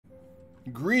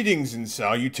Greetings and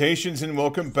salutations and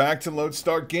welcome back to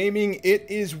Lodestar Gaming. It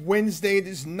is Wednesday, it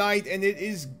is night, and it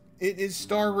is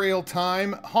Starrail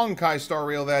time. Honkai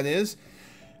Starrail, that is.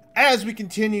 As we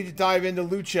continue to dive into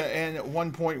Loucha and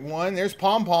 1.1, there's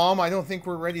Pom Pom. I don't think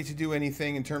we're ready to do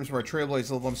anything in terms of our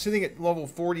Trailblaze level. I'm sitting at level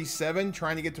 47,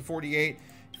 trying to get to 48.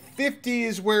 50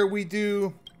 is where we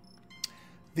do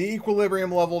the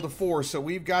equilibrium level to 4, so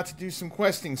we've got to do some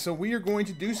questing. So we are going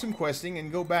to do some questing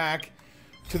and go back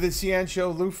to the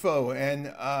Ciancio Lufo and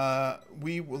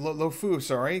Lofu,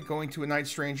 sorry, going to a Night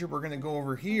Stranger. We're going to go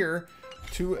over here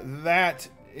to that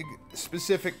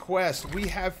specific quest. We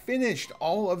have finished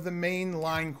all of the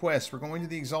mainline quests. We're going to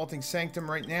the Exalting Sanctum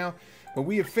right now, but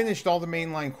we have finished all the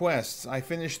mainline quests. I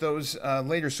finished those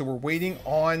later, so we're waiting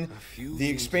on the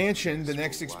expansion, the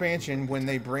next expansion, when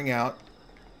they bring out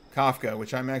Kafka,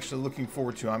 which I'm actually looking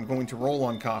forward to. I'm going to roll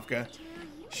on Kafka.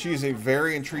 She is a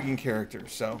very intriguing character,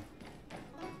 so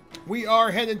we are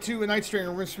headed to a Night Stranger.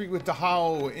 We're going to speak with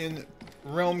Dahao in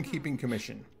Realm Keeping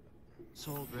Commission.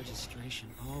 Sold registration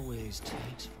always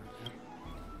takes forever.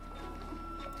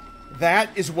 That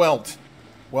is Welt.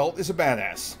 Welt is a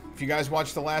badass. If you guys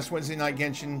watched the last Wednesday Night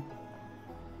Genshin,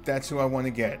 that's who I want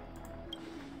to get.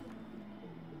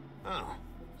 Oh,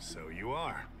 so you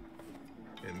are.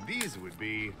 And these would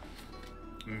be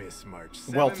Miss March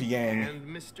 7th Welt Yang. And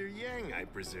Mr. Yang, I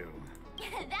presume.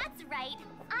 That's right.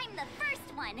 I'm the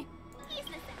first one. He's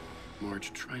the second.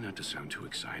 March, try not to sound too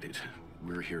excited.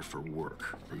 We're here for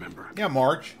work, remember? Yeah,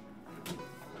 March.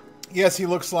 Yes, he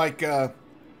looks like Zhongli.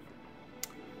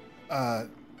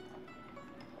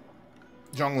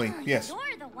 Yes.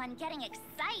 You're the one getting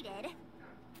excited.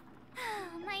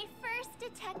 My first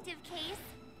detective case.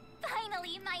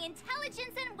 Finally, my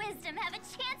intelligence and wisdom have a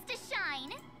chance to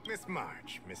shine. Miss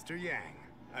March, Mr. Yang,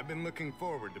 I've been looking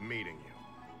forward to meeting you.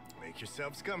 Make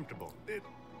yourselves comfortable.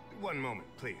 One moment,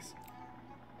 please.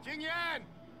 Jingyan!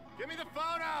 Give me the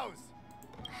photos!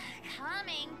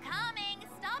 Coming.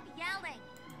 Stop yelling.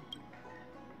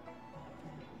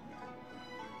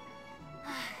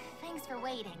 Thanks for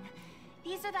waiting.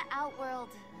 These are the Outworld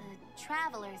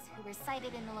travelers who were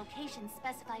sighted in the location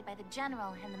specified by the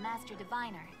General and the Master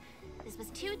Diviner. This was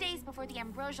 2 days before the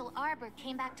Ambrosial Arbor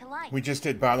came back to life. We just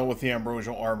did battle with the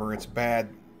Ambrosial Arbor. It's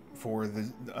bad for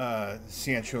the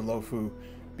Ciancio Lofu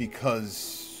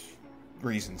because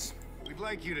reasons. We'd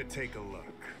like you to take a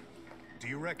look. Do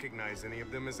you recognize any of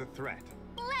them as a threat?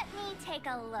 Let me take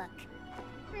a look.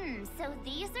 So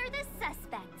these are the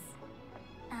suspects.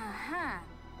 Uh-huh.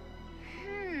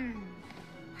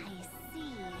 I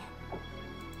see.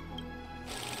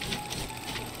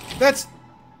 That's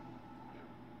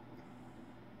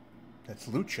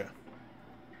Loucha.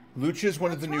 Loucha is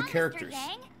one of the new characters. Mr.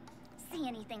 Yang? See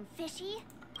anything fishy?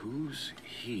 Who's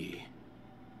he?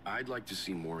 I'd like to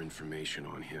see more information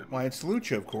on him. Why, it's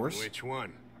Loucha, of course. Which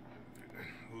one?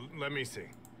 Let me see.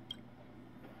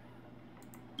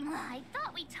 I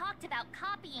thought we talked about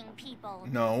copying people.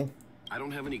 No. I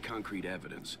don't have any concrete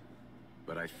evidence,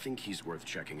 but I think he's worth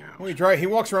checking out. Well, he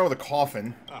walks around with a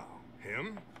coffin. Oh,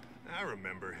 him? I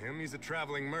remember him. He's a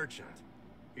traveling merchant.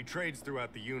 He trades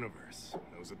throughout the universe.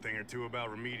 Knows a thing or two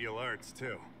about remedial arts,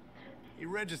 too. He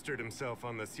registered himself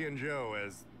on the Cianzhou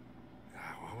as...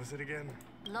 what was it again?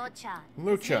 Lodestar.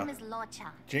 Lodestar. His name is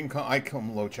Lodestar. I call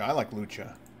him Lodestar. I like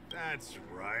Loucha. That's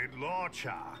right,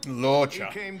 Lodestar.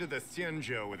 Lodestar. He came to the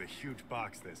Cianzhou with a huge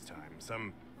box this time.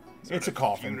 Some It's a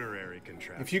coffin. funerary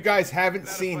contraption. If you guys haven't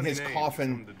That a seen funny his name,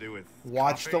 coffin, something to do with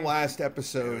watch the coughing? last It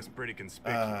episode was pretty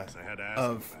conspicuous. I had to ask him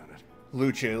of about it.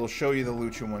 Loucha. It'll show you the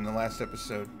Loucha one, the last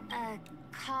episode. A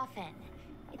coffin.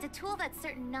 It's a tool that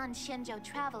certain non-Shinjo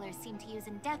travelers seem to use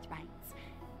in death rites.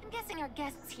 I'm guessing our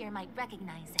guests here might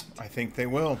recognize it. I think they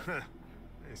will.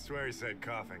 I swear he said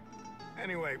coughing.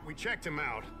 Anyway, we checked him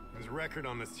out. His record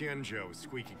on the Cianzhou is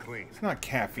squeaky clean. It's not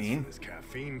caffeine. This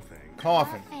caffeine thing.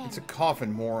 Coffin. It's a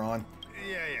coffin, moron.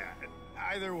 Yeah.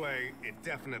 Either way, it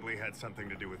definitely had something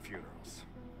to do with funerals.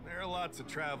 There are lots of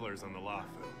travelers on the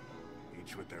Lafu,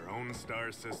 each with their own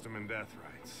star system and death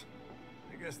rites.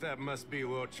 I guess that must be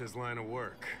Lodestar's line of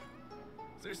work.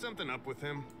 Is there something up with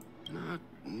him? Not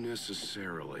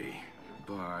necessarily,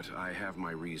 but I have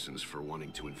my reasons for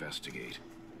wanting to investigate.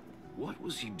 What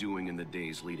was he doing in the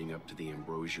days leading up to the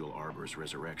Ambrosial Arbor's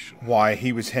resurrection? Why,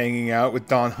 he was hanging out with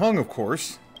Don Hung, of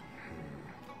course.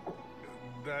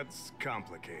 That's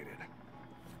complicated.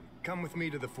 Come with me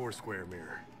to the Foursquare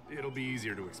mirror. It'll be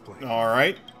easier to explain. All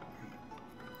right.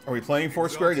 Are we playing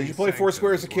Foursquare? Did you play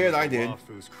Foursquare as a kid? I did.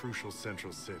 Lafu's crucial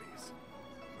central cities.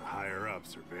 The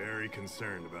higher-ups are very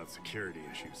concerned about security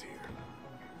issues here.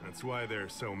 That's why there are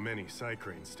so many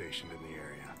Psycranes stationed in the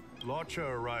area.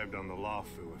 Lodestar arrived on the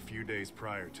Lawfu a few days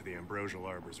prior to the Ambrosial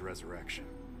Arbor's resurrection.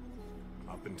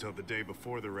 Up until the day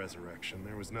before the resurrection,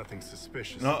 there was nothing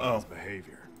suspicious about his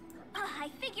behavior. I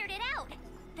figured it out!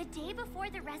 The day before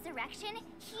the resurrection,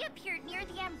 he appeared near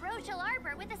the Ambrosial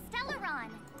Arbor with a Stellaron.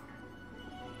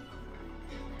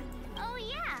 Oh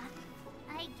yeah,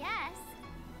 I guess.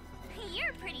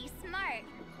 You're pretty smart.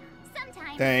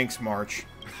 Sometimes. Thanks, March.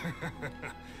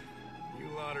 You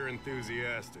lot are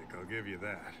enthusiastic, I'll give you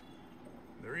that.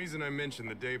 The reason I mentioned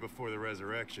the day before the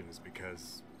resurrection is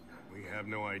because we have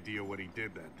no idea what he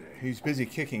did that day. He's busy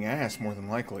kicking ass, more than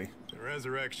likely. The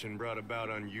resurrection brought about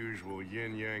unusual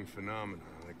yin-yang phenomena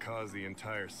that caused the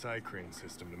entire Psycrane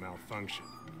system to malfunction.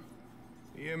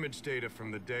 The image data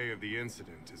from the day of the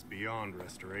incident is beyond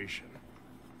restoration,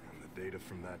 and the data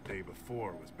from that day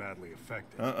before was badly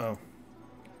affected. Uh-oh.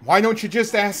 Why don't you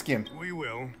just ask him? We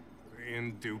will,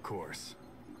 in due course.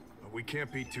 But we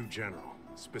can't be too general.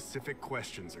 Specific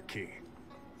questions are key.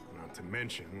 Not to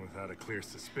mention, without a clear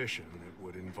suspicion, it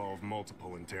would involve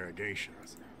multiple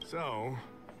interrogations. So,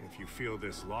 if you feel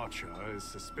this Lodestar is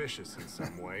suspicious in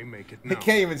some way, make it known. I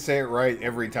can't even say it right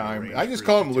every time. I just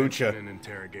call him Loucha. An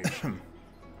interrogation.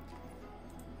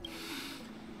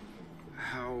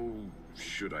 How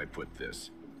should I put this?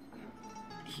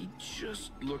 He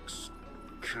just looks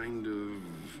kind of...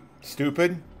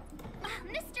 Stupid?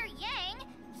 Mr. Yang,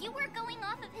 you were going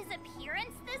off of his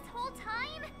appearance this whole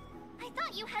time? I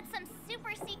thought you had some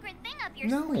super secret thing up your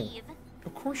sleeve.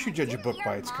 Of course you judge a book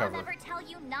by its cover. Didn't your mom ever tell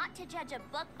you not to judge a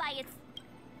book by its...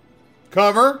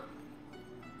 Cover?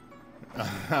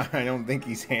 I don't think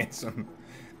he's handsome.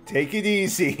 Take it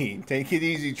easy. Take it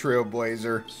easy,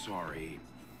 Trailblazer. Sorry.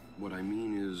 What I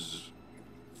mean is...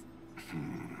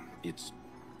 it's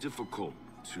difficult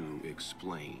to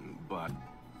explain, but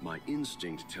my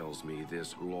instinct tells me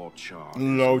this Lodestar...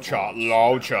 Loucha.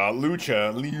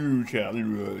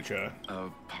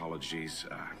 Apologies.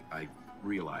 I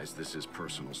realize this is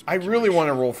personal I speculation. really want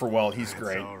to roll for Welt. He's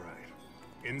great. All right.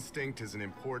 Instinct is an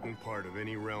important part of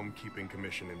any Realm Keeping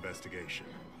Commission investigation.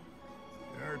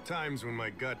 There are times when my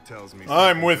gut tells me...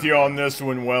 I'm with you on this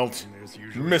one, Welt.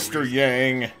 Mr.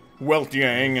 Yang. Welt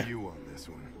Yang. You on this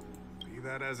one. Be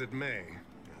that as it may,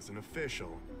 as an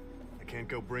official, I can't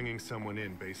go bringing someone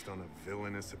in based on a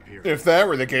villainous appearance. If that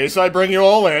were the case, I'd bring you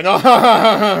all in.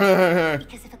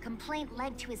 Because if a complaint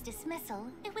led to his dismissal,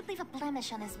 it would leave a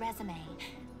blemish on his resume,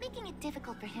 making it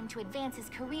difficult for him to advance his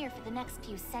career for the next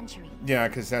few centuries. Yeah,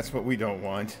 because that's what we don't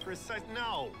want.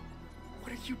 No!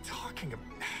 What are you talking about?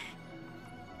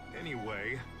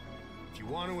 Anyway, if you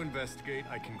want to investigate,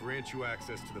 I can grant you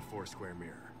access to the Foursquare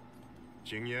Mirror.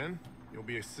 Jingyan, you'll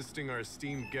be assisting our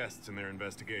esteemed guests in their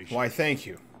investigation. Why, thank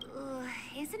you.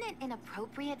 Isn't it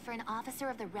inappropriate for an officer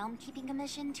of the Realm Keeping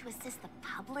Commission to assist the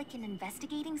public in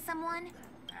investigating someone?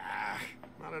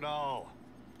 Not at all.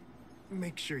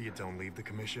 Make sure you don't leave the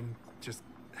commission. Just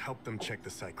help them check the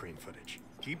Psycrane footage.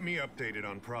 Keep me updated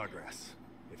on progress.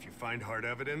 If you find hard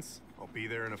evidence, I'll be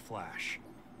there in a flash.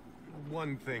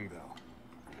 One thing, though.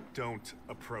 Don't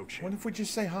approach him. What if we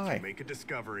just say hi? To make a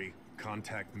discovery,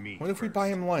 contact me What if we first. buy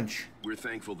him lunch? We're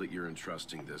thankful that you're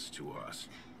entrusting this to us.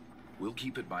 We'll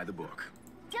keep it by the book.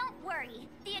 Don't worry.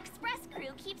 The Express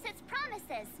crew keeps its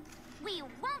promises. We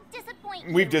won't disappoint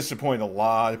you. We've disappointed a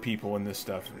lot of people in this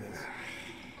stuff.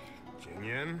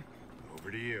 Jingyan, over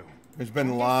to you. There's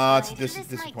been lots of This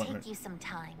disappointment. might take you some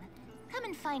time. Come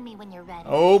and find me when you're ready.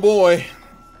 Oh boy.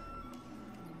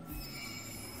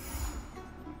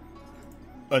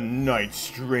 A night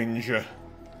stranger.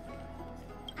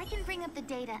 I can bring up the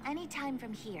data anytime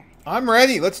from here. I'm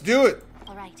ready. Let's do it.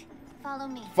 All right. Follow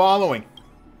me. Following.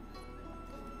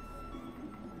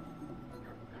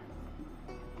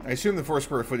 I assume the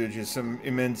Foursquare footage is some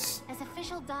immense... As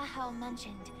official Dahao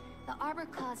mentioned, the Arbor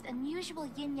caused unusual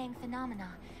yin-yang phenomena,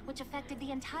 which affected the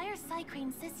entire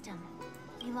Psycrane system.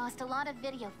 We lost a lot of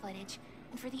video footage,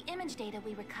 and for the image data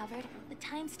we recovered, the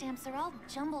timestamps are all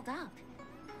jumbled up.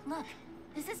 Look,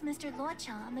 this is Mr.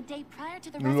 Lodestar on the day prior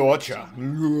to the resurrection.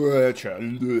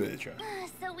 Lodestar.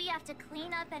 So we have to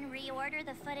clean up and reorder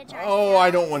the footage ourselves? Oh,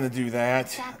 I don't want to do that.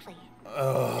 Exactly.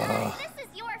 This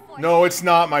is your forte. No, it's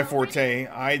not my forte.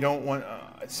 I don't want...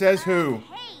 it says who?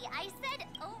 Hey, I said...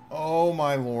 Oh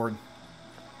my lord.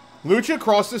 Loucha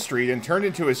crossed the street and turned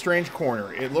into a strange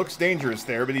corner. It looks dangerous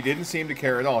there, but he didn't seem to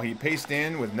care at all. He paced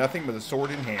in with nothing but a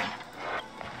sword in hand.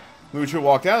 Loucha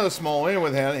walked out of the small inn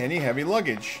without any heavy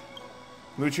luggage.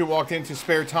 Loucha walked into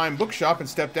Spare Time bookshop and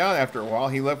stepped out after a while.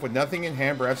 He left with nothing in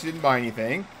hand. Perhaps he didn't buy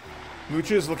anything.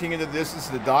 Loucha is looking into the distance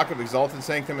to the dock of Exalted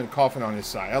Sanctum and a coffin on his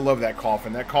side. I love that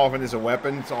coffin. That coffin is a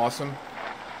weapon. It's awesome.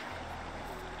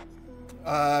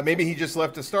 Maybe he just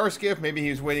left a star skiff. Maybe he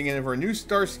was waiting in for a new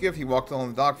star skiff. He walked along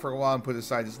the dock for a while and put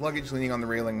aside his luggage, leaning on the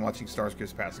railing, watching star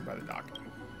skiffs passing by the dock.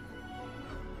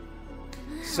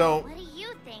 So, What do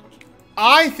you think?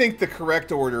 I think the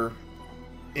correct order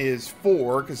is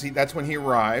 4, because that's when he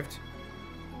arrived.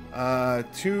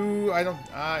 2, I don't...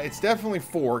 it's definitely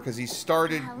 4, because he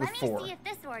started with 4. Let me see if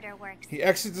this order works. He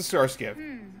exits the star skiff.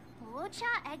 Loucha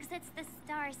exits the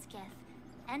star skiff,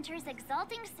 enters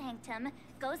Exalting Sanctum,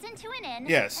 goes into an inn,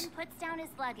 Yes. and puts down his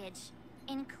luggage,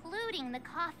 including the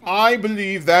coffin. I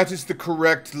believe that is the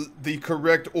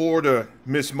correct order,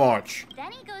 Miss March.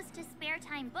 Then he goes to Spare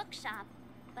Time Bookshop,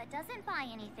 but doesn't buy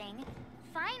anything.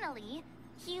 Finally,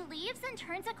 he leaves and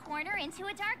turns a corner into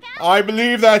a dark alley. I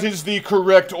believe that is the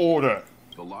correct order.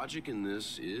 The logic in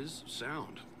this is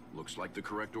sound. Looks like the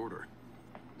correct order.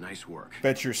 Nice work.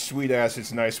 Bet your sweet ass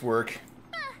it's nice work.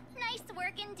 Nice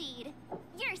work indeed.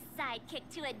 You're sidekick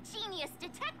to a genius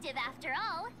detective after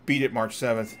all. Beat it, March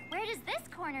 7th. Where does this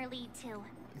corner lead to?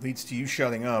 Leads to you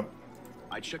shutting up.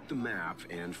 I checked the map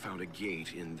and found a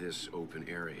gate in this open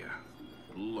area.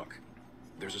 Look,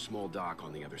 there's a small dock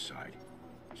on the other side.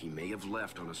 He may have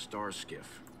left on a star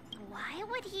skiff. Why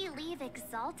would he leave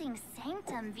Exalting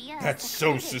Sanctum via a That's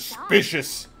so secluded dock?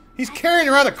 suspicious. He's carrying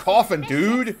around a coffin,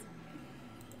 dude.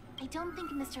 I don't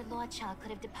think Mr. Lodestar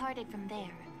could have departed from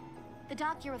there. The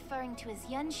dock you're referring to is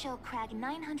Yunsho Crag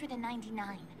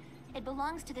 999. It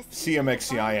belongs to the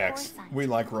CMXCIX. We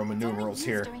like Roman numerals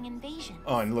here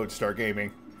on Lodestar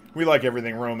Gaming. We like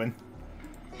everything Roman.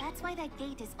 That's why that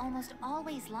gate is almost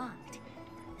always locked.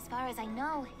 As far as I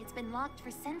know, it's been locked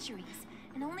for centuries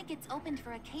and only gets opened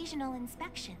for occasional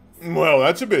inspections. Well,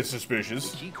 that's a bit The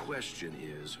suspicious. key question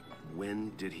is,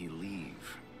 when did he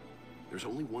leave? There's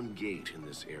only one gate in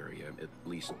this area, at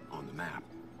least on the map.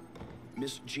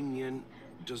 Miss Jingyan,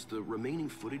 does the remaining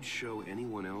footage show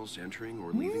anyone else entering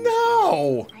or leaving this place?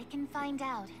 No! I can find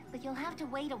out, but you'll have to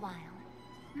wait a while.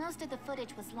 Most of the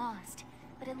footage was lost,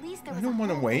 but at least there I was don't a want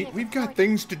to whole wait. day of We've got recording.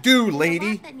 things to do, There's a lot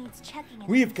lady. that needs checking and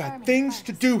We have got confirming things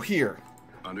to first. do here.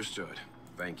 Understood.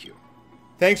 Thank you.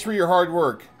 Thanks for your hard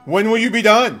work. When will you be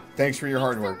done? Thanks for your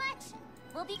hard Thanks so work. much.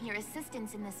 Your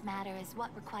assistance in this matter is what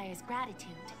requires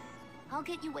gratitude. I'll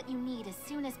get you what you need as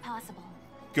soon as possible.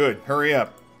 Good. Hurry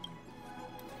up.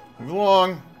 Move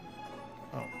along.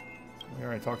 Oh. We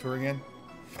already talked to her again?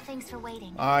 Thanks for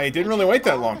waiting. I didn't really checked wait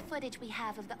that all long. the footage we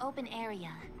have of the open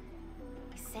area.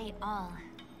 I say all.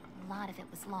 A lot of it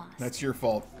was lost. That's your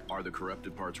fault. Are the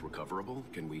corrupted parts recoverable?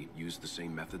 Can we use the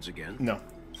same methods again? No.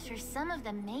 For some of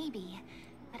them, maybe.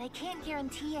 But I can't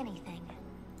guarantee anything.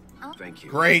 Thank you.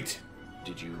 Great.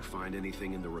 Did you find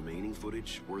anything in the remaining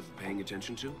footage worth paying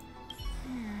attention to?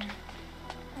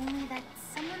 Only that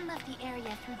someone left the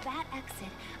area through that exit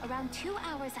around 2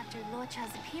 hours after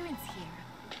Loucha's appearance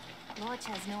here.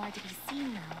 Loucha's nowhere to be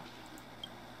seen now.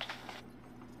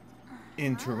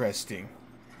 Interesting.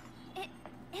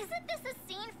 Isn't this a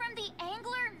scene from the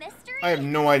Angler Mystery? I have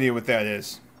no idea what that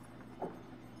is.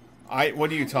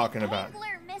 What are you talking about?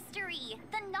 Angler Mystery,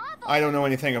 the novel. I don't know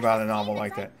anything about a novel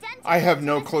like that. I have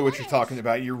no clue what you're talking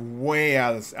about. You're way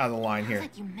out of the line here.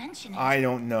 Like you mentioned it. I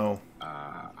don't know.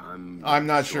 I'm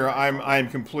not sure. I'm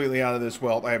completely out of this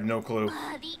world. I have no clue.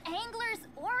 The Angler's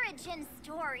origin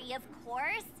story, of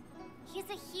course. He's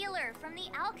a healer from the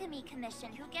Alchemy Commission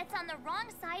who gets on the wrong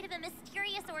side of a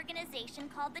mysterious organization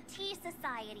called the Tea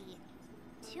Society.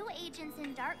 2 agents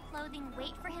in dark clothing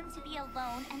wait for him to be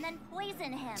alone and then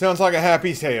poison him. Sounds like a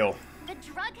happy tale. The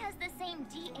drug has the same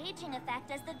de-aging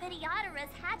effect as the Vidyadhara's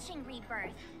hatching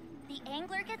rebirth. The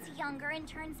Angler gets younger and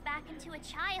turns back into a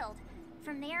child.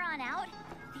 From there on out,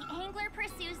 the Angler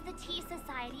pursues the Tea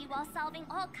Society while solving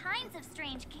all kinds of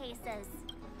strange cases.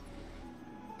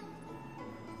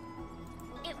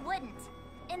 It wouldn't.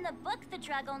 In the book, the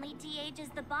drug only de-ages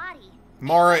the body.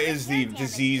 Mara It is doesn't the damage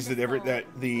disease the that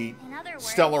soul. the In other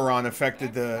words, Stellaron affected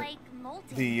it's the like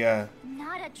molting,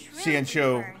 not a true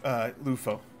Ciancho rebirth.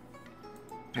 Lufo.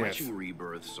 Hatching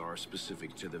rebirths are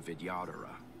specific to the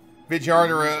Vidyadhara.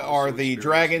 Vidyadhara are the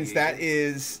dragons. That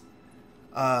is,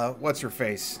 what's her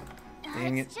face?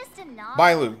 Dang it. It's just a novel.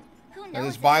 Bailu. Who That knows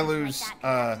is if something Bailu's, like that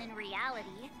could happen in reality?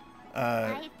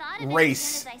 I thought of it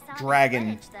race as soon as I saw the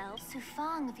dragon. footage, though.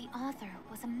 Sufang, the author,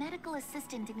 was a medical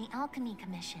assistant in the Alchemy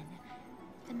Commission.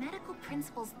 The medical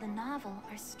principles of the novel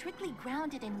are strictly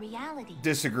grounded in reality.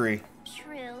 Disagree.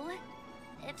 True.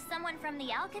 If someone from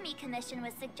the Alchemy Commission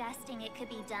was suggesting it could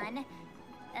be done,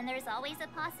 then there's always a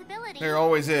possibility. There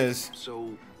always is.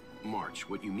 So, March,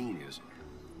 what you mean is,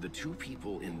 the 2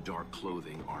 people in dark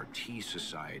clothing are Tea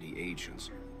Society agents,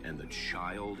 and the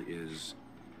child is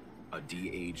a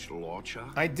de-aged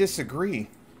Loucha? I disagree.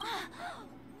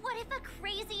 What if a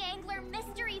crazy angler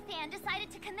mystery fan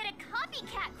decided to commit a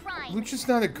copycat crime? Lucha's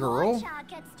not a girl. Lodestar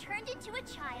gets turned into a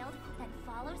child, then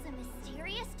follows a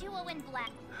mysterious duo in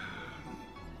black.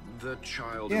 The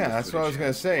child. Yeah, that's what I was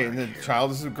gonna say. And the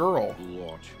child is a girl.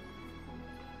 Lodge.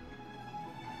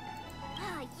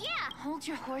 Yeah! Hold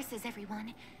your horses,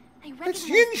 everyone. That's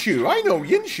Yinshu. I know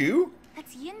Yinshu.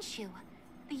 That's Yinshu,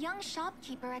 the young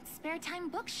shopkeeper at Spare Time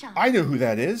Bookshop. I know who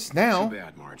that is now. Too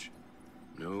bad, Marge.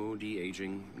 No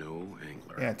de-aging, no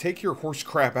angler. Yeah, take your horse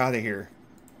crap out of here.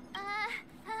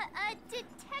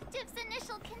 Detective's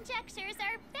initial conjectures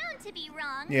are bound to be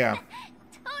wrong. Yeah.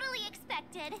 Totally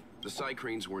expected. The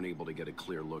Cycranes weren't able to get a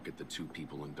clear look at the two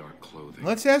people in dark clothing.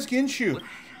 Let's ask Yinshu.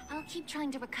 I'll keep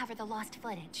trying to recover the lost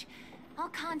footage. I'll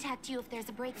contact you if there's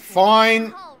a breakthrough.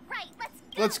 Fine. All right,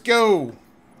 Let's go.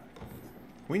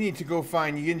 We need to go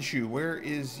find Yinshu. Where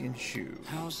is Yinshu?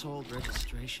 Household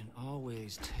registration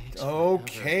always takes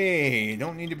Okay.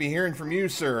 Don't need to be hearing from you,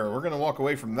 sir. We're going to walk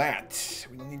away from that.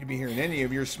 We don't need to be hearing any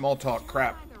of your small talk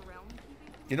crap.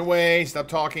 Get away. Stop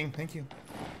talking. Thank you.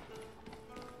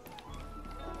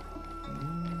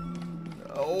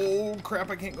 Oh,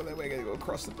 crap. I can't go that way. I got to go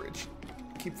across the bridge.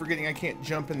 Keep forgetting I can't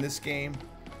jump in this game.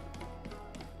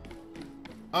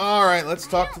 All right. Let's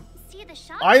talk to...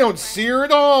 I don't see her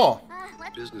at all.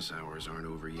 Business hours aren't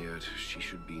over yet. She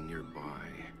should be nearby.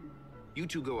 You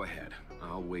two go ahead.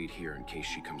 I'll wait here in case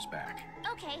she comes back.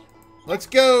 Okay. Let's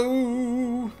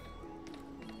go.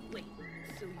 Wait,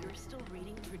 so you're still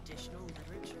reading traditional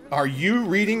literature? Are you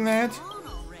reading that?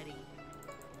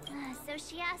 So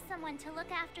she asked someone to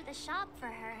look after the shop for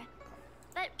her.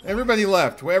 But Everybody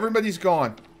left. Well, everybody's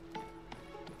gone.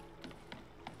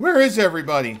 Where is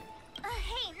everybody?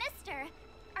 Hey, mister.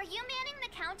 Are you manning the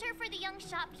counter for the young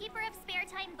shopkeeper of Spare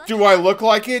Time Bookshop? Do I look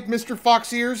like it, Mr.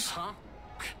 Fox Ears? Huh?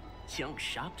 Young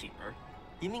shopkeeper?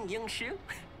 You mean Young Shu?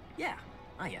 Yeah,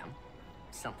 I am.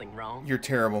 Something wrong? You're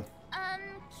terrible.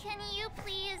 Can you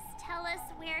please tell us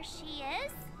where she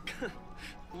is?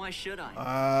 Why should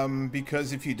I?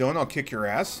 Because if you don't, I'll kick your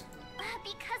ass.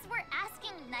 Because we're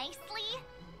asking nicely?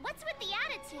 What's with the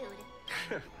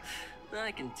attitude?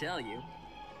 I can tell you.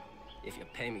 If you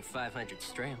pay me 500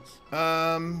 strands.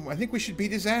 I think we should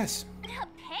beat his ass.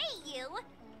 Pay you?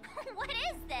 What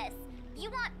is this? You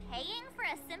want paying for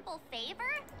a simple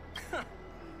favor?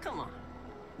 Come on.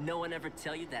 No one ever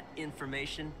tell you that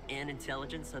information and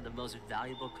intelligence are the most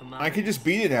valuable commodities? I could just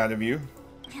beat it out of you.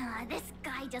 This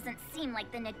guy doesn't seem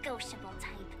like the negotiable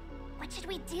type. What should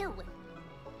we do?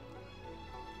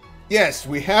 Yes,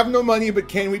 we have no money, but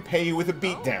can we pay you with a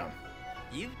beatdown?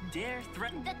 You dare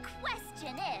threaten? The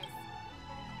question is...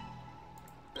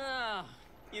 Oh,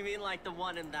 you mean like the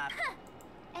one in that...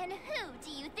 And who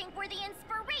do you think were the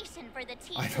inspiration for the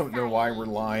tea I don't know why we're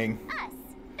lying. Us.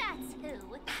 That's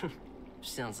who.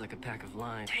 Sounds like a pack of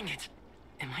lies. Dang it.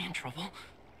 Am I in trouble?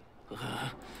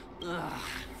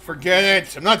 Forget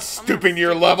it. I'm not stooping to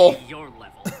your level. Your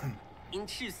level.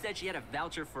 Inshu said she had a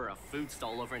voucher for a food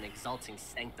stall over in Exalting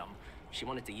Sanctum. She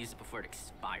wanted to use it before it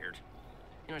expired.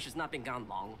 You know, she's not been gone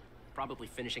long. Probably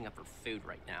finishing up her food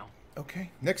right now.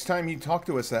 Okay. Next time you talk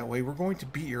to us that way, we're going to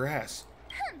beat your ass.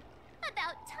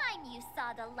 About time you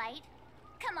saw the light.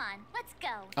 Come on, let's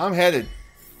go. I'm headed.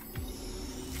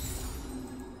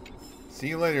 See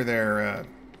you later there,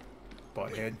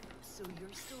 butthead. So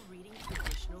you're still reading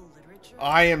traditional literature?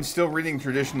 I am still reading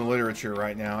traditional literature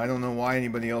right now. I don't know why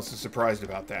anybody else is surprised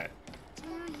about that. Do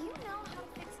you know how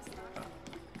to fix a stove?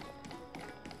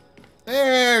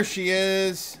 There she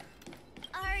is.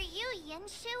 Are you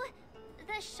Yinshu,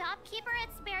 the shopkeeper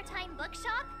at Spare Time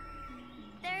Bookshop?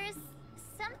 There's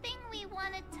something we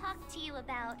want to talk to you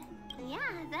about. Yeah,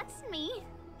 that's me.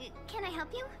 Can I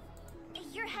help you?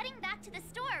 You're heading back to the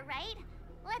store, right?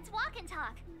 Let's walk and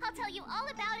talk. I'll tell you all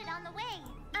about it on the way.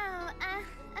 Oh,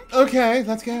 Okay,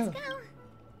 let's go. Let's go.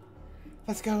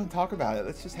 Let's go and talk about it.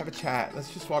 Let's just have a chat.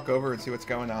 Let's just walk over and see what's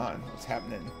going on. What's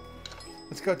happening.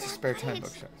 Let's go to Spare Time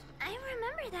Bookshop. I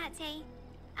remember that day.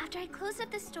 After I closed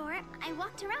up the store, I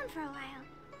walked around for a while.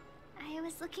 I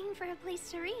was looking for a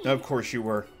place to read. Of course you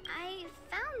were. I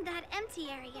found that empty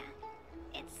area.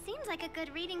 It seemed like a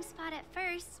good reading spot at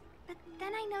first, but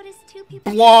then I noticed two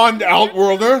people... Blonde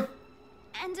Outworlder?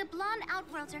 And a blonde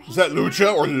Outworlder... Is that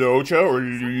Lucha or Locha or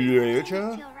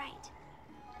Loucha? Feel right.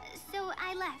 So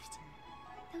I left.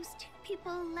 Those two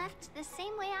people left the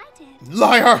same way I did.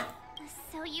 Liar!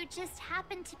 So you just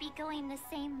happened to be going the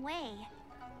same way.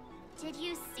 Did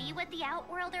you see what the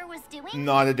Outworlder was doing?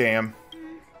 Not a damn.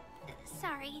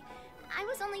 Sorry. I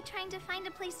was only trying to find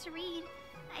a place to read.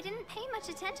 I didn't pay much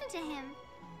attention to him.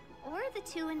 Or the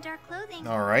two in dark clothing.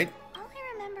 Alright. All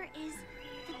I remember is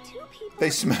the two people... They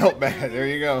smelled bad. There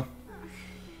you go.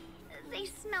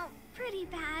 smell pretty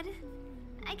bad.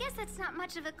 I guess that's not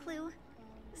much of a clue.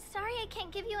 Sorry I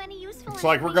can't give you any useful It's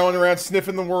like we're going around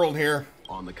sniffing the world here.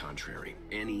 On the contrary,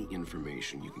 any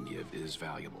information you can give is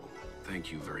valuable.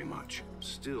 Thank you very much.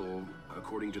 Still,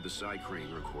 according to the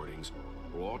Starrail recordings,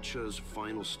 Loucha's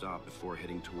final stop before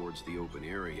heading towards the open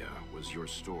area was your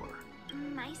store.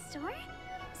 My store?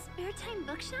 Spare Time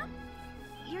Bookshop?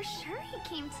 You're sure he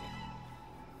came to...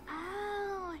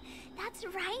 Oh, that's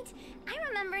right. I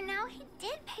remember now. He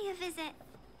did pay a visit.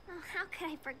 Oh, how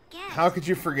could I forget? How could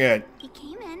you forget? He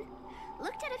came in,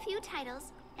 looked at a few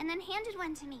titles, and then handed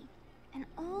one to me. An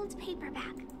old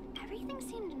paperback. Everything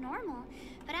seemed normal,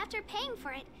 but after paying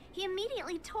for it, he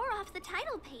immediately tore off the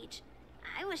title page.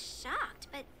 I was shocked,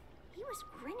 but he was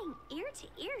grinning ear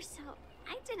to ear, so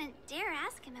I didn't dare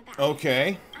ask him about it.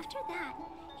 Okay. After that,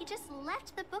 he just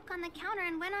left the book on the counter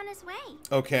and went on his way.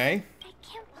 Okay. I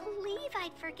can't believe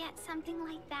I'd forget something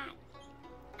like that.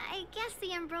 I guess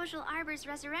the Ambrosial Arbor's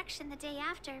resurrection the day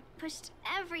after pushed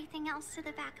everything else to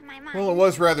the back of my mind. Well, it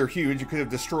was rather huge. You could have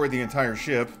destroyed the entire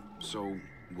ship. So,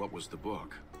 what was the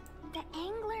book? The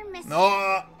Angler Mystery.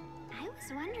 Oh. I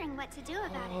was wondering what to do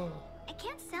about it. I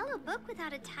can't sell a book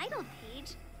without a title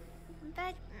page.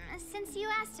 But since you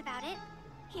asked about it,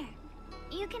 here,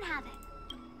 you can have it.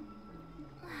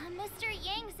 Mr.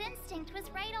 Yang's instinct was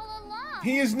right all along.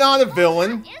 He is not a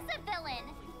villain. He is a villain.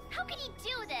 How could he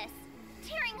do this?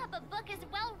 Tearing up a book as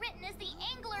well written as the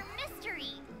Angler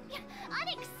Mystery.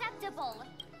 Unacceptable.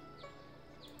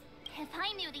 If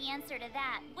I knew the answer to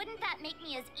that, wouldn't that make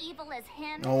me as evil as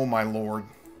him? Oh my lord.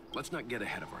 Let's not get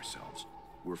ahead of ourselves.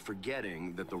 We're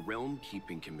forgetting that the Realm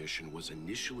Keeping Commission was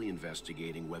initially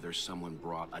investigating whether someone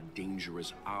brought a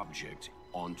dangerous object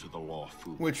onto the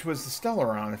Lawfu. Which was the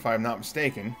Stellaron, if I'm not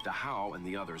mistaken. Dahao and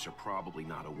the others are probably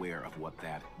not aware of what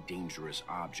that dangerous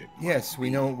object was. Yes, we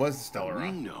know it was the Stellaron.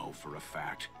 We know for a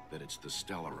fact that it's the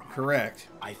Stellaron. Correct.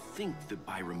 I think that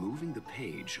by removing the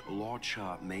page,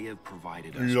 Loucha may have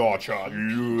provided us... Loucha. I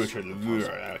don't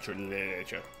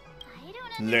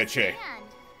understand.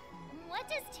 What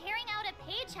does tearing out a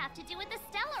page have to do with the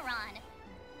Stellaron?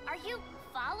 Are you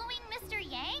following Mr.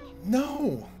 Yang?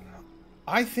 No.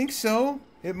 I think so.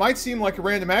 It might seem like a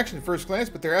random action at first glance,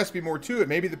 but there has to be more to it.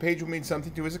 Maybe the page will mean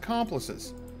something to his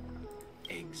accomplices.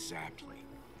 Exactly.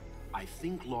 I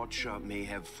think Loucha may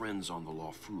have friends on the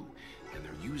Lawfu, and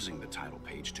they're using the title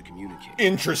page to communicate.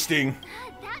 Interesting.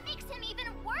 That makes him even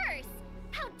worse.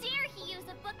 How dare he use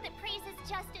a book that praises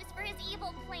justice for his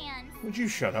evil plans? Would you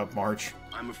shut up, March?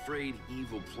 I'm afraid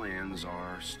evil plans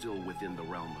are still within the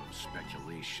realm of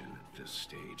speculation at this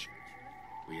stage.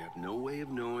 We have no way of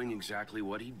knowing exactly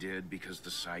what he did because the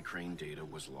Starrail data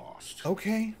was lost.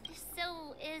 Okay.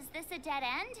 So, is this a dead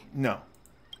end? No.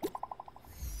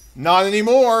 Not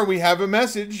anymore. We have a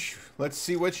message. Let's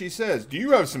see what she says. Do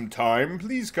you have some time?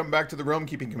 Please come back to the Realm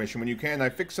Keeping Commission when you can. I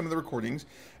fixed some of the recordings,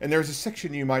 and there's a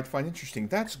section you might find interesting.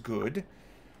 That's good.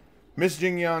 Miss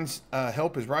Jingyan's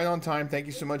help is right on time. Thank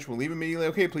you so much. We'll leave immediately.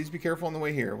 Okay, please be careful on the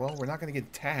way here. Well, we're not going to get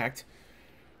attacked.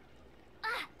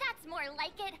 Ah, that's more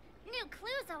like it. New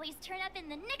clues always turn up in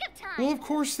the nick of time. Well, of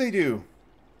course they do.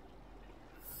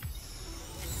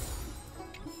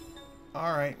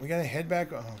 All right, we got to head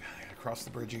back. Oh, God, I got to cross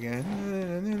the bridge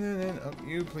again. Oh,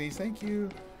 you, please. Thank you.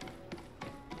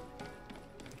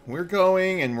 We're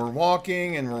going, and we're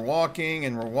walking, and we're walking,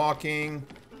 and we're walking.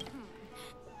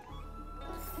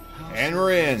 And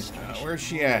we're in. Where's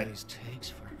she at? Takes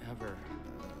forever.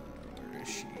 Where is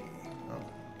she? Oh,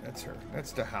 that's her.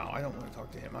 That's Dahao. I don't want to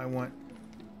talk to him. I want...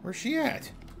 Where's she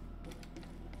at?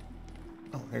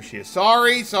 Oh, there she is.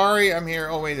 Sorry, sorry. I'm here.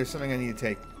 Oh, wait. There's something I need to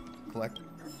take. Collect.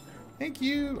 Thank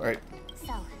you. All right.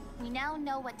 So, we now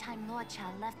know what time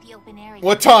Loucha left the open area.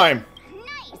 What time?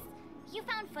 Nice! You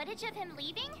found footage of him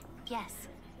leaving? Yes.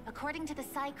 According to the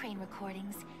Starrail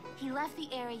recordings, he left the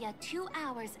area 2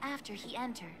 hours after he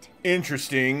entered.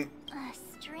 Interesting.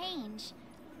 Strange.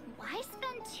 Why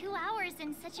spend 2 hours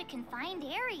in such a confined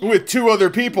area? With 2 other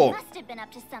people. He must have been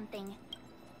up to something.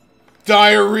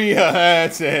 Diarrhea.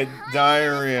 That's it.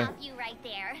 Diarrhea. Stop you right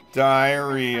there.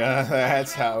 Diarrhea.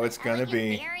 That's how it's gonna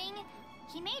be.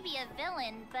 He may be a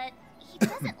villain, but he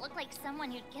doesn't look like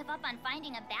someone who'd give up on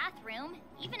finding a bathroom,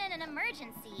 even in an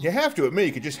emergency. You have to admit,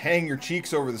 you could just hang your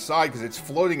cheeks over the side because it's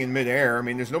floating in midair. I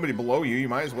mean, there's nobody below you. You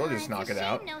might as well just knock it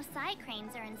out. No side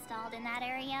cranes are installed in that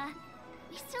area.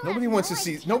 We still Nobody have wants no to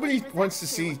see. idea Nobody what he was wants up to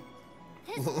see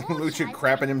This Loucha is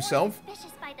crapping getting himself. more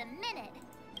suspicious by the minute.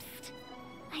 Psst.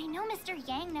 I know Mr.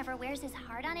 Yang never wears his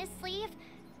heart on his sleeve,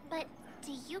 but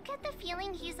do you get the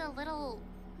feeling he's a little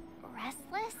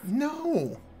restless?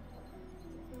 No.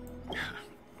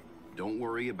 Don't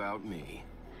worry about me.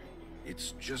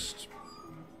 It's just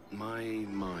My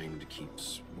mind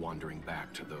keeps wandering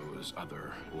back to those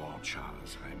other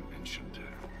Lodestars I mentioned.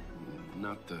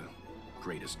 Not the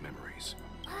greatest memories.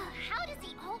 How does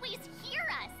he always hear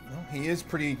us? Well, he is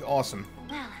pretty awesome.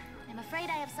 Well, I'm afraid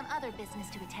I have some other business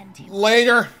to attend to.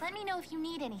 Later. Let me know if you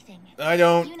need anything. I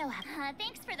don't. You know how.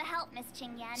 Thanks for the help, Miss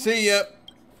Qingyan. See ya.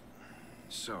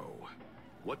 So,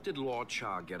 what did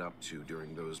Lodestar get up to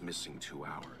during those missing 2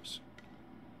 hours?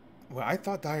 Well, I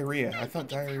thought diarrhea. I thought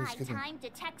think diarrhea was it's good. high time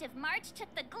Detective March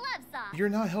took the gloves off. You're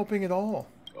not helping at all.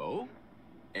 Oh?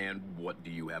 And what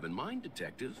do you have in mind,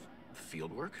 Detective?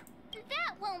 Fieldwork?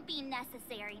 That won't be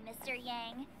necessary, Mr.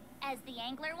 Yang. As the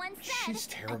angler once said, She's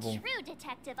terrible. a true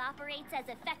detective operates as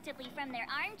effectively from their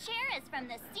armchair as from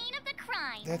the scene of the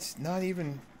crime. That's not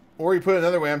even... Or you put it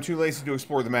another way, I'm too lazy to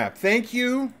explore the map. Thank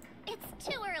you. It's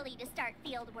too early to start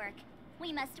field work.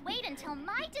 We must wait until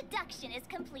my deduction is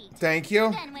complete. Thank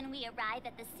you. Then when we arrive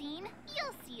at the scene,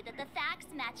 you'll see that the facts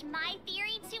match my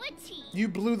theory to a T. You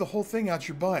blew the whole thing out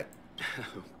your butt.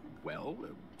 Well,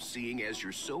 seeing as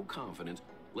you're so confident,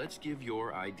 let's give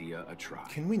your idea a try.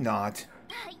 Can we not?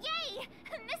 Yay!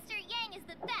 Mr. Yang is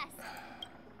the best.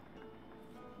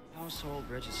 Household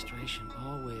registration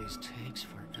always takes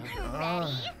forever.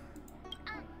 Ready?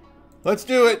 Let's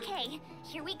do it. Okay,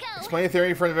 here we go. Explain a theory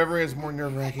in front of everyone is more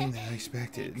nerve-wracking than I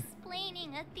expected.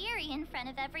 Explaining a theory in front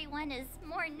of everyone is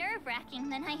more nerve-wracking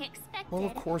than I expected. Well,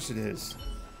 of course it is.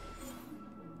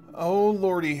 Oh,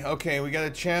 lordy. Okay, we got a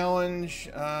challenge.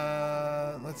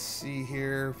 Let's see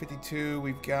here. 52.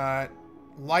 We've got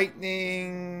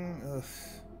lightning. Ugh.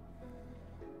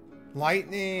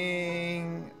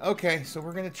 Lightning. Okay, so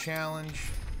we're going to challenge.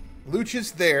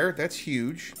 Loucha's there. That's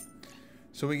huge.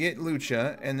 So we get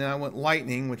Loucha. And then I want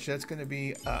lightning, which that's going to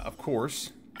be, of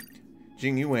course,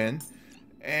 Jing Yuan.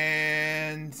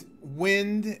 And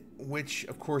wind, which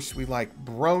of course we like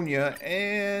Bronya,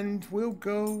 and we'll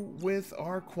go with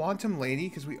our quantum lady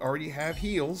because we already have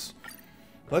heals.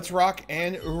 Let's rock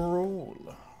and roll.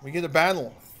 We get a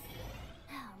battle.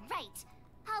 Right.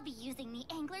 I'll be using the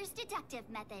angler's deductive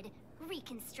method.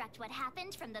 Reconstruct what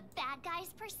happened from the bad guy's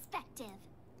perspective.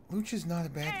 Lucha's not a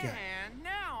bad guy. And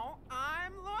now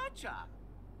I'm Lodestar.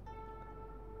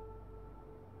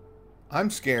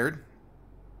 I'm scared.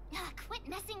 Quit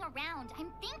messing around.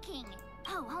 I'm thinking.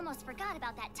 Oh, almost forgot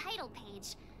about that title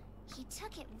page. He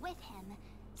took it with him,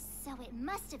 so it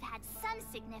must have had some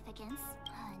significance.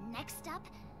 Next up,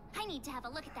 I need to have a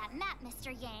look at that map,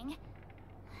 Mr. Yang.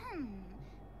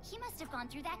 He must have gone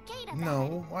through that gate up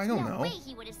No, ahead. I don't No know. way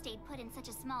he would have stayed put in such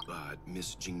a small... But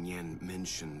Miss Jingyan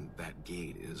mentioned that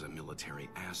gate is a military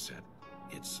asset.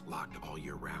 It's locked all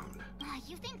year round.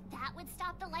 You think that would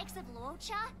stop the likes of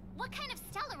Loucha? What kind of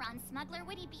Stellaron smuggler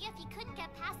would he be if he couldn't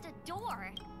get past a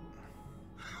door?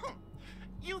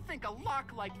 You think a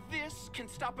lock like this can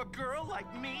stop a girl like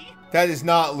me? That is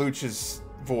not Lucha's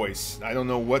voice. I don't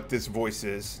know what this voice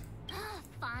is.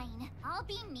 Fine, I'll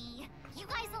be me. You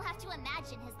guys will have to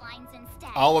imagine his lines instead.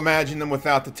 I'll imagine them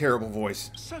without the terrible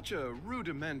voice. Such a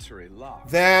rudimentary lock.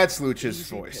 That's Lucha's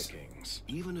Easy voice. pickings.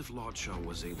 Even if Lodestar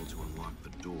was able to unlock the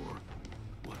door,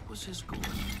 what was his goal?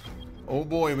 Oh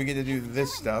boy, we get to do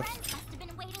this Friend stuff. must have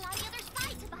been waiting on the other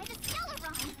side to buy the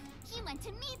Stellaron. He went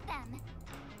to meet them.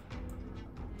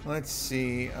 Let's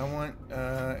see. I want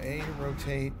A to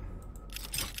rotate.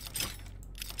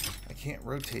 I can't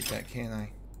rotate that, can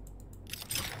I?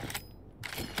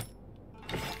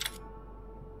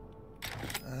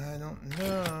 I don't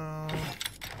know.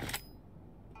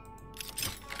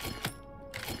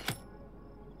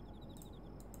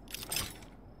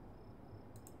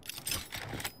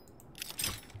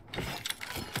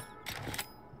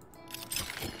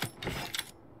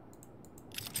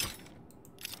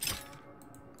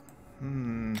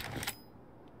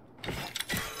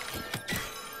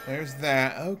 There's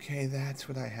that. Okay, that's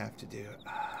what I have to do.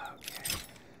 Okay.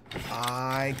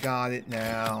 I got it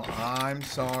now. I'm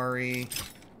sorry.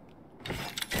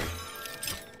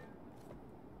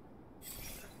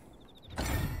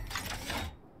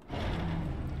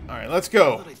 Alright, let's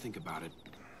go. Now that I think about it,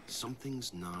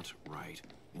 something's not right.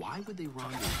 Why would they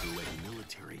rendezvous at a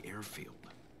military airfield?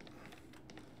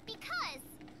 Because,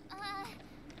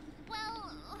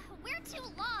 well, we're too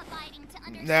law-abiding to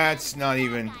understand That's not bad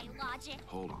even... guy logic.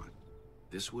 Hold on.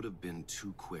 This would have been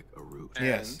too quick a route.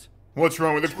 Yes. What's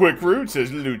wrong with the quick route,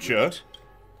 says Loucha.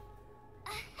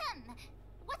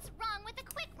 What's wrong with the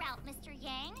quick route, Mr.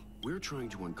 Yang? We're trying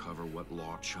to uncover what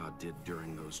Lodestar did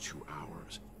during those 2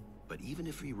 hours. But even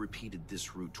if he repeated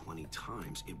this route 20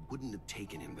 times, it wouldn't have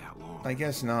taken him that long. I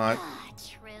guess not.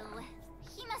 True.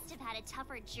 He must have had a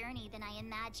tougher journey than I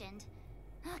imagined.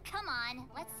 Come on,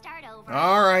 let's start over.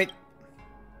 Alright.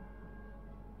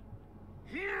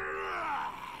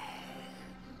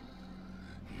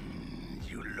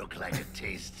 You look like a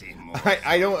tasty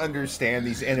I don't understand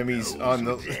these enemies on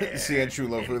the Sanchu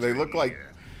Lofu. They look like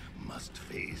must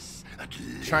face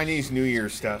Chinese New Year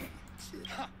stuff.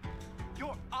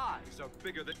 Your eyes are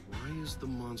bigger than. Why is the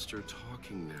monster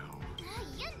talking now?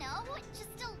 You know,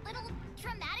 just a little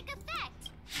dramatic effect.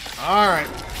 All right.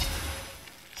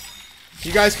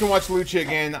 You guys can watch Loucha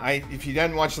again. If you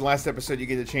didn't watch the last episode, you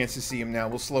get a chance to see him now.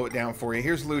 We'll slow it down for you.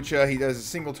 Here's Loucha. He does a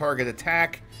single target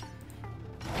attack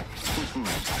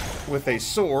with a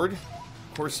sword.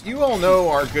 Of course, you all know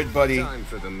our good buddy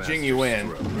Jing Yuan.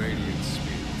 Radiant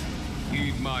Spirit.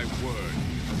 Heed my word.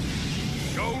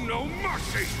 Show no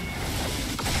mercy.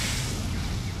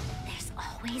 There's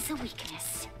always a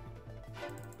weakness.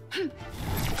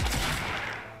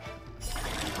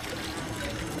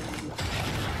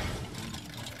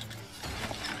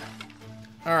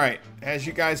 All right, as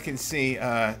you guys can see,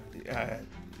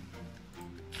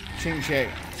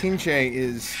 Qingche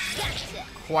is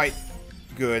quite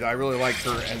good. I really like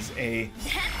her as a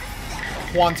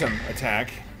quantum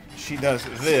attack. She does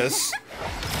this,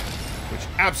 which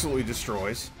absolutely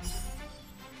destroys.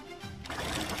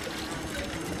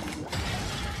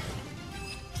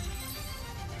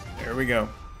 There we go.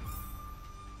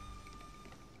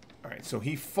 All right, so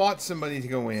he fought somebody to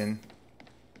go in.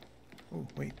 Oh,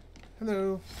 wait.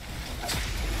 Hello.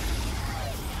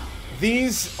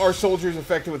 These are soldiers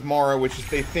affected with Mara, which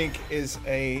they think is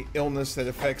a illness that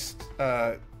affects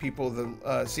people,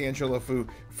 the Sancho Lofu,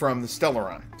 from the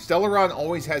Stellaron. Stellaron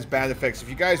always has bad effects. If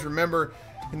you guys remember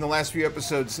in the last few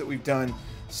episodes that we've done,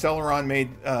 Stellaron made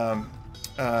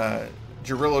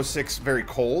Jarrillo 6 very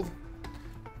cold.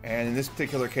 And in this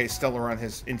particular case, Stellaron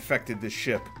has infected this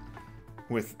ship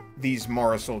with these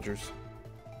Mara soldiers.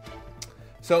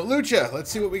 So, Loucha, let's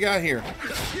see what we got here.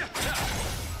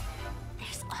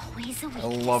 There's always a weakness. I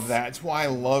love that. It's why I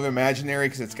love Imaginary,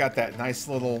 because it's got that nice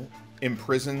little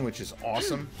imprison, which is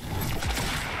awesome.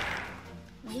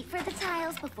 Wait for the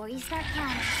tiles before you start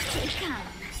counting. Stay calm.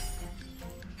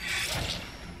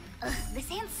 Ugh, this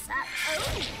hand sucks.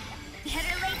 Oh,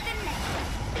 better late than never.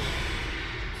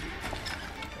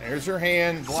 There's her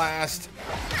hand. Blast.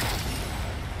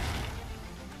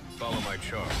 Follow my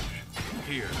charge.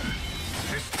 Here.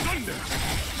 This thunder!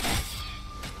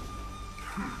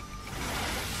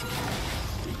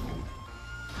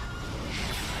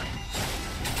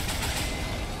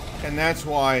 And that's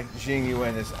why Jing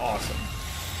Yuan is awesome.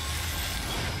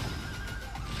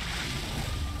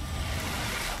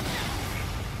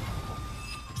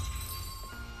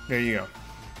 There you go.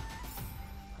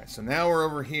 Alright, so now we're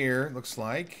over here, looks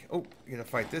like. Oh, you gotta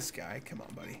fight this guy. Come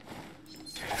on, buddy.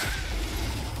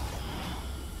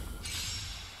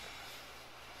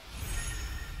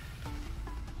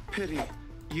 Pity,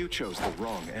 you chose the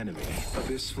wrong enemy.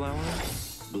 Abyss flower,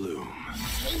 bloom.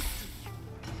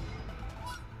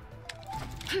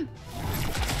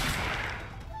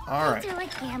 All right. It's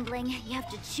like gambling. You have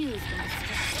to choose when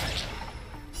it's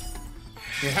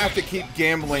You have to keep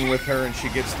gambling with her and she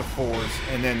gets the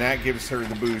 4s, and then that gives her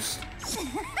the boost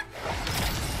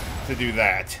to do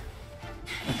that.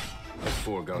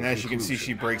 And as you can see,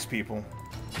 she breaks people.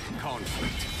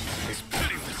 Conflict is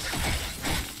pitiless.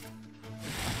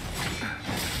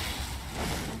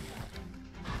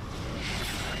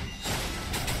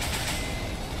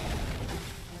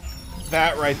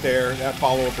 That right there, that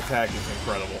follow-up attack is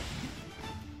incredible.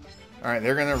 Alright,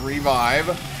 they're gonna revive.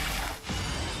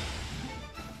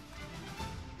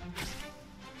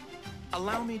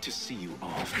 Allow me to see you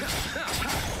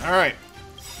off. Alright.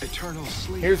 Eternal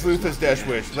sleep. Here's Lutha's Death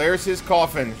Wish. There's his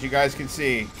coffin, as you guys can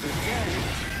see.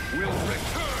 Will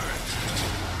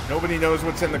return. Nobody knows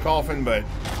what's in the coffin, but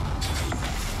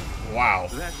wow.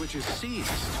 That which is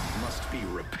seized must be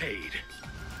repaid.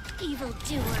 evil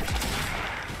doer.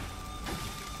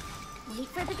 Wait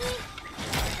for the beat.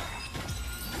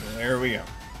 There we go.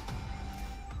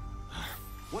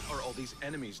 What are all these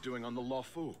enemies doing on the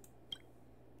Lofu?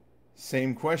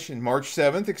 Same question. March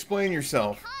 7th, explain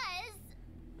yourself.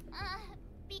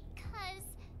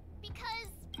 Because...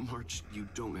 March, you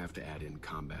don't have to add in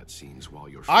combat scenes while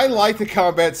you're... I like the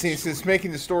combat scenes. It's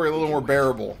making the story a little more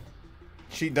bearable.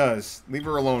 She does. Leave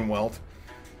her alone, Welt.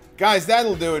 Guys,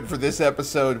 that'll do it for this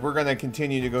episode. We're going to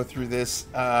continue to go through this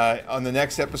on the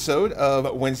next episode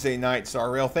of Wednesday Night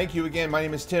Starrail. Thank you again. My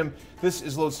name is Tim. This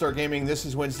is Lodestar Gaming. This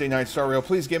is Wednesday Night Starrail.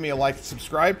 Please give me a like and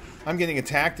subscribe. I'm getting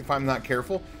attacked if I'm not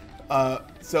careful.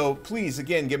 So please,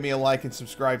 again, give me a like and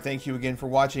subscribe. Thank you again for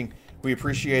watching. We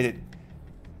appreciate it.